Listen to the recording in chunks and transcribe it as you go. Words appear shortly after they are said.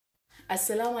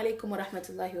Assalamu alaikum wa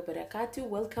rahmatullahi wa barakatuh.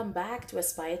 Welcome back to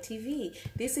Aspire TV.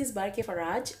 This is Barke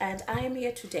Faraj, and I am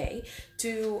here today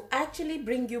to actually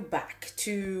bring you back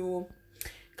to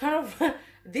kind of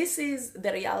this is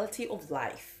the reality of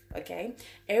life. Okay,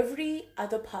 every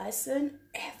other person,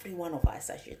 every one of us,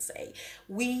 I should say,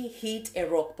 we hit a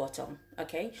rock bottom.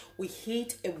 Okay, we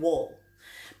hit a wall,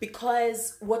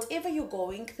 because whatever you're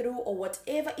going through or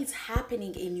whatever is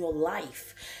happening in your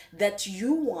life that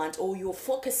you want or you're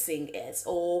focusing is,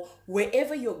 or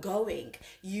wherever you're going,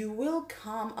 you will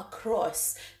come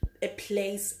across a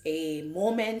place, a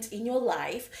moment in your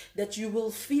life that you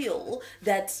will feel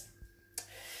that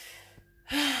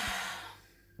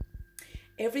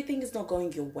everything is not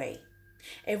going your way.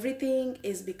 Everything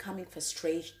is becoming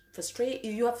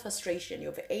you have frustration, you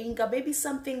have anger, maybe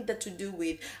something that to do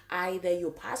with either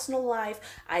your personal life,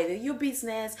 either your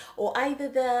business, or either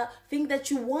the thing that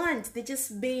you want. There's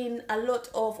just been a lot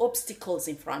of obstacles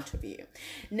in front of you.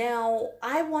 Now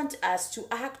I want us to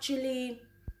actually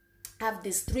have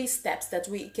these 3 steps that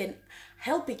we can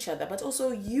help each other, but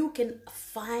also you can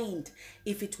find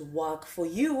if it work for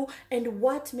you and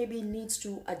what maybe needs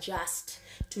to adjust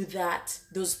to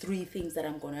those 3 things that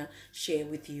I'm gonna share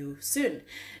with you soon.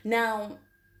 Now,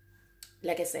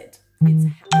 like I said,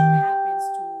 it happens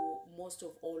to most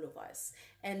of all of us,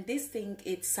 and this thing,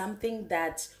 it's something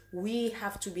that we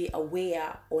have to be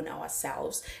aware on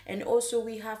ourselves, and also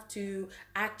we have to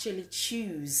actually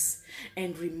choose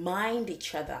and remind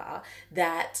each other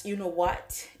that, you know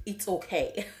what, it's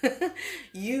okay.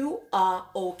 You are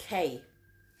okay.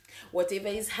 Whatever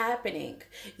is happening,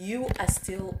 you are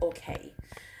still okay.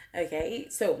 Okay,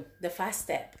 so the first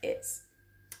step is,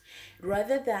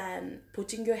 rather than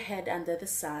putting your head under the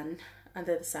sand,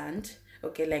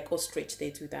 okay, like ostrich,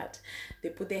 they do that. They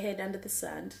put their head under the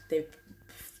sand, they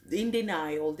in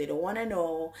denial, they don't want to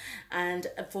know. And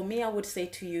for me, I would say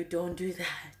to you, don't do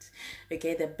that.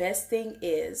 Okay, the best thing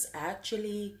is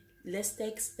actually, let's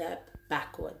take step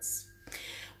backwards.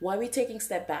 Why are we taking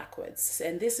step backwards?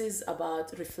 And this is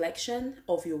about reflection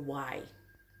of your why.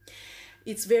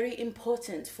 It's very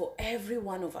important for every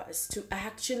one of us to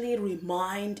actually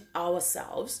remind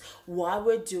ourselves why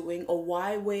we're doing, or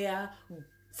why we're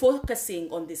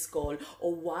focusing on this goal,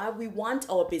 or why we want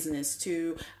our business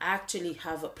to actually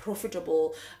have a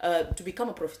profitable, to become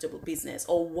a profitable business,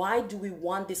 or why do we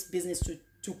want this business to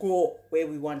go where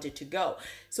we want it to go.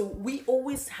 So we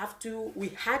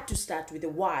had to start with the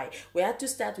why. We had to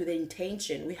start with the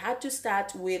intention. We had to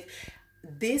start with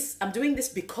this. I'm doing this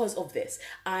because of this.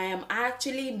 I am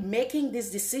actually making these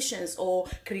decisions or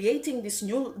creating this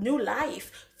new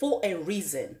life for a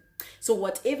reason. So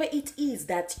whatever it is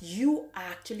that you are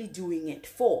actually doing it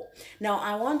for. Now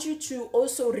I want you to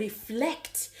also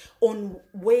reflect on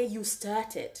where you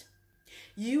started.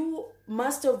 You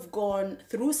must have gone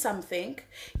through something,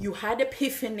 you had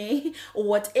epiphany, or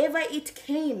whatever it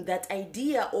came, that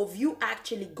idea of you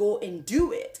actually go and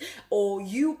do it, or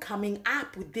you coming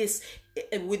up with this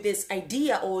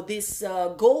idea, or this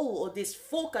goal, or this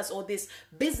focus, or this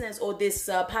business, or this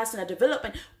personal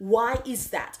development. Why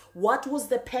is that? What was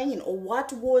the pain, or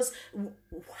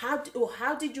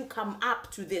how did you come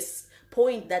up to this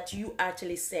point that you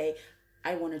actually say,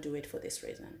 I want to do it for this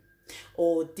reason,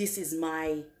 or this is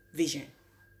my vision?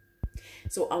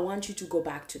 So I want you to go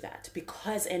back to that,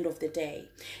 because end of the day,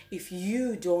 if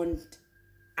you don't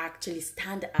actually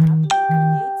stand up and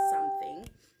create something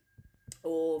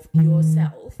of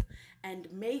yourself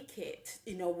and make it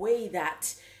in a way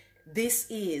that this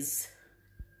is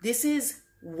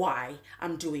why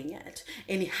I'm doing it,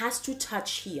 and it has to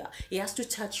touch here, it has to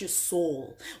touch your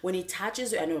soul. When it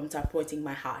touches, I know I'm pointing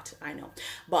my heart, I know,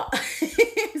 but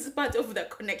it's part of the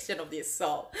connection of this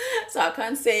soul, so I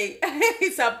can't say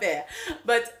it's up there,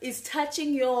 but it's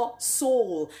touching your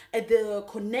soul, and the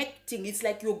connecting, it's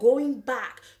like you're going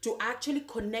back to actually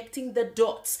connecting the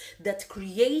dots that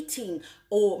creating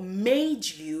or made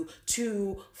you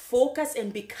to focus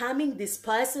and becoming this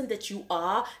person that you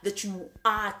are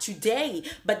today.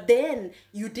 But then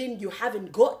you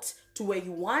haven't got to where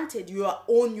you wanted. You are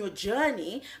on your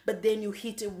journey, but then you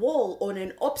hit a wall, on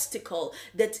an obstacle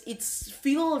that it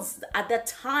feels at that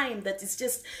time that it's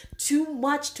just too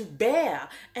much to bear.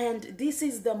 And this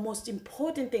is the most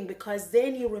important thing, because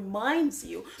then it reminds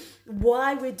you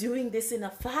why we're doing this in the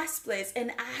first place,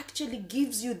 and actually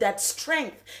gives you that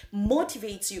strength,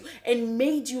 motivates you, and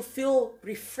made you feel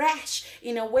refreshed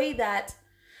in a way that,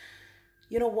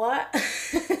 you know what,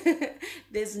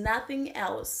 there's nothing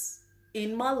else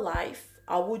in my life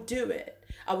I would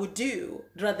do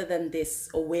rather than this,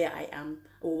 or where I am,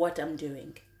 or what I'm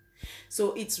doing.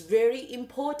 So it's very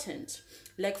important.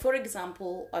 Like, for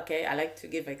example, okay, I like to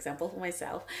give an example for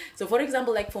myself. So for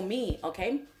example, like for me,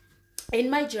 okay, in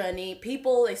my journey,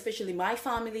 people, especially my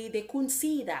family, they couldn't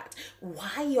see that.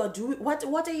 Why you're doing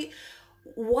what are you,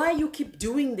 why you keep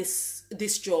doing this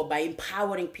job by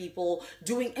empowering people,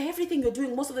 doing everything you're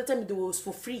doing most of the time it was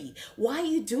for free. Why are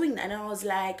you doing that? And I was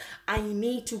like, I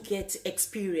need to get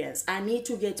experience, I need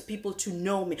to get people to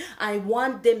know me, I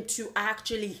want them to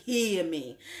actually hear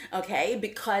me. Okay,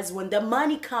 because when the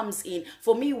money comes in,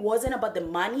 for me it wasn't about the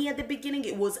money at the beginning,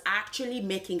 it was actually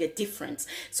making a difference.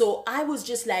 So I was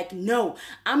just like, no,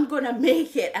 I'm gonna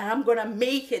make it, and I'm gonna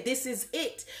make it, this is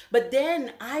it. But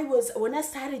then when I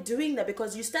started doing that,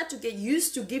 because you start to get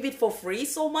used to give it for free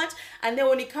so much, and then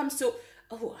when it comes to,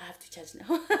 oh, I have to charge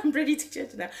now, I'm ready to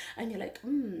charge now, and you're like,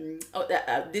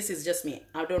 this is just me,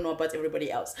 I don't know about everybody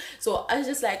else. So I was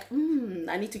just like,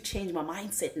 I need to change my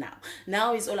mindset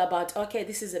now it's all about, okay,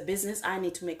 this is a business, I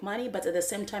need to make money, but at the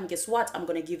same time, guess what, I'm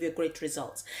gonna give you great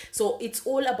results. So it's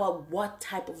all about what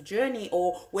type of journey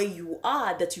or where you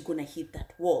are that you're gonna hit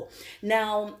that wall.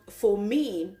 Now for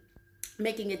me,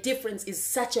 making a difference is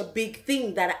such a big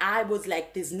thing that I was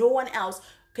like, there's no one else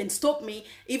can stop me,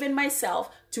 even myself,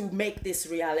 to make this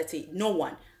reality. No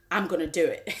one. I'm gonna do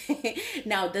it.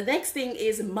 Now the next thing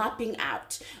is mapping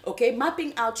out. Okay,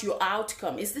 mapping out your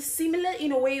outcome. Is this similar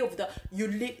in a way of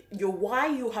your why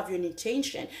you have your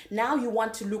intention? Now you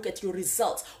want to look at your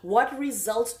results. What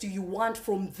results do you want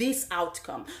from this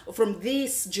outcome, from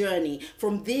this journey,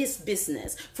 from this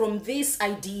business, from this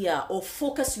idea or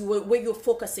focus where you're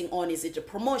focusing on? Is it a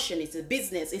promotion? Is it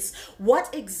business? Is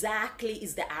what exactly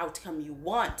is the outcome you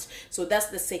want? So that's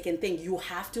the second thing. You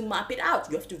have to map it out.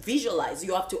 You have to visualize.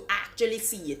 You have to actually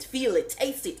see it, feel it,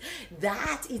 taste it.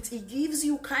 That it gives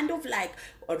you kind of like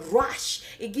a rush.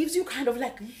 It gives you kind of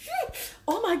like,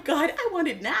 oh my God, I want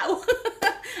it now.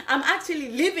 I'm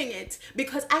actually living it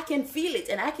because I can feel it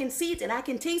and I can see it and I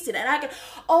can taste it and I can,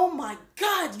 oh my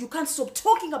God, you can't stop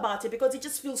talking about it because it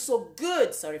just feels so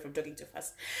good. Sorry if I'm talking too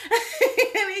fast.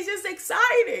 And it's just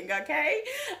exciting, okay?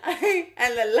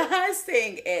 And the last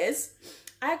thing is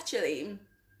actually,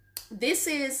 this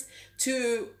is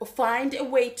to find a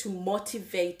way to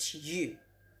motivate you.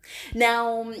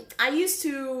 Now, I used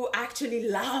to actually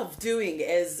love doing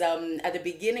as at the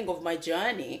beginning of my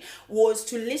journey was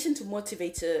to listen to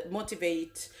motivation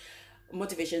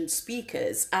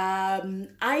speakers. I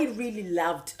really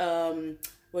loved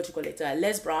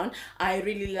Les Brown. I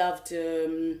really loved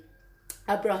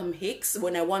Abraham Hicks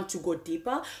when I want to go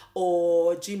deeper,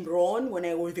 or Jim Rohn when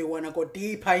I really want to go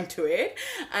deeper into it.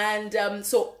 And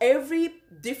so every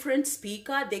different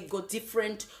speaker, they go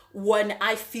different. When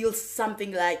I feel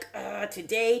something like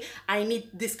today I need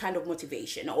this kind of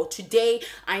motivation, or today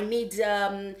I need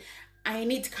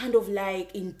kind of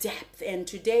like in depth, and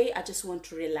today I just want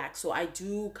to relax. So I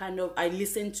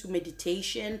listen to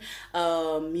meditation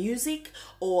music,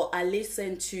 or I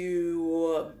listen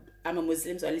to I'm a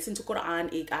Muslim, so I listen to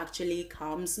Quran. It actually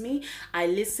calms me. I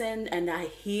listen and I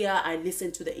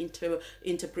listen to the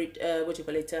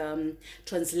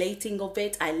translating of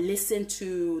it. I listen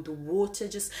to the water,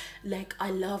 just like I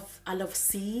love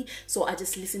sea. So I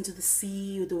just listen to the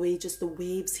sea, the way just the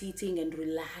waves hitting and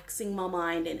relaxing my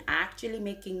mind and actually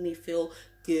making me feel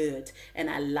good. And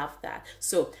I love that.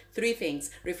 So 3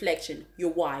 things: reflection, your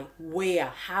why,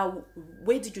 where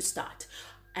did you start?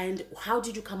 And how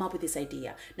did you come up with this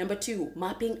idea? Number 2,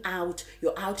 mapping out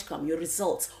your outcome, your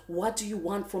results. What do you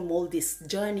want from all this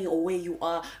journey, or where you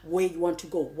are, where you want to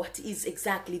go? What is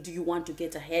exactly do you want to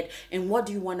get ahead? And what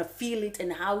do you want to feel it,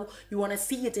 and how you want to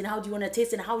see it, and how do you want to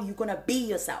taste it, and how you're going to be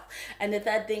yourself? And the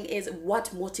third thing is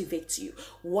what motivates you.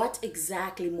 What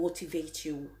exactly motivates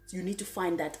you? You need to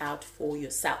find that out for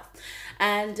yourself.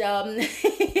 And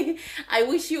I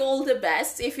wish you all the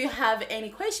best. If you have any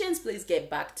questions, please get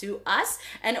back to us.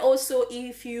 And also,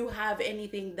 if you have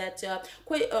anything that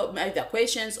either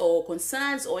questions or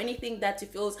concerns or anything that you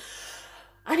feel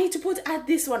I need to put at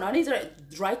this one, I need to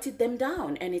write them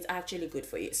down, and it's actually good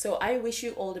for you. So I wish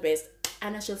you all the best,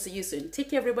 and I shall see you soon.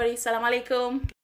 Take care, everybody. Salam alaikum.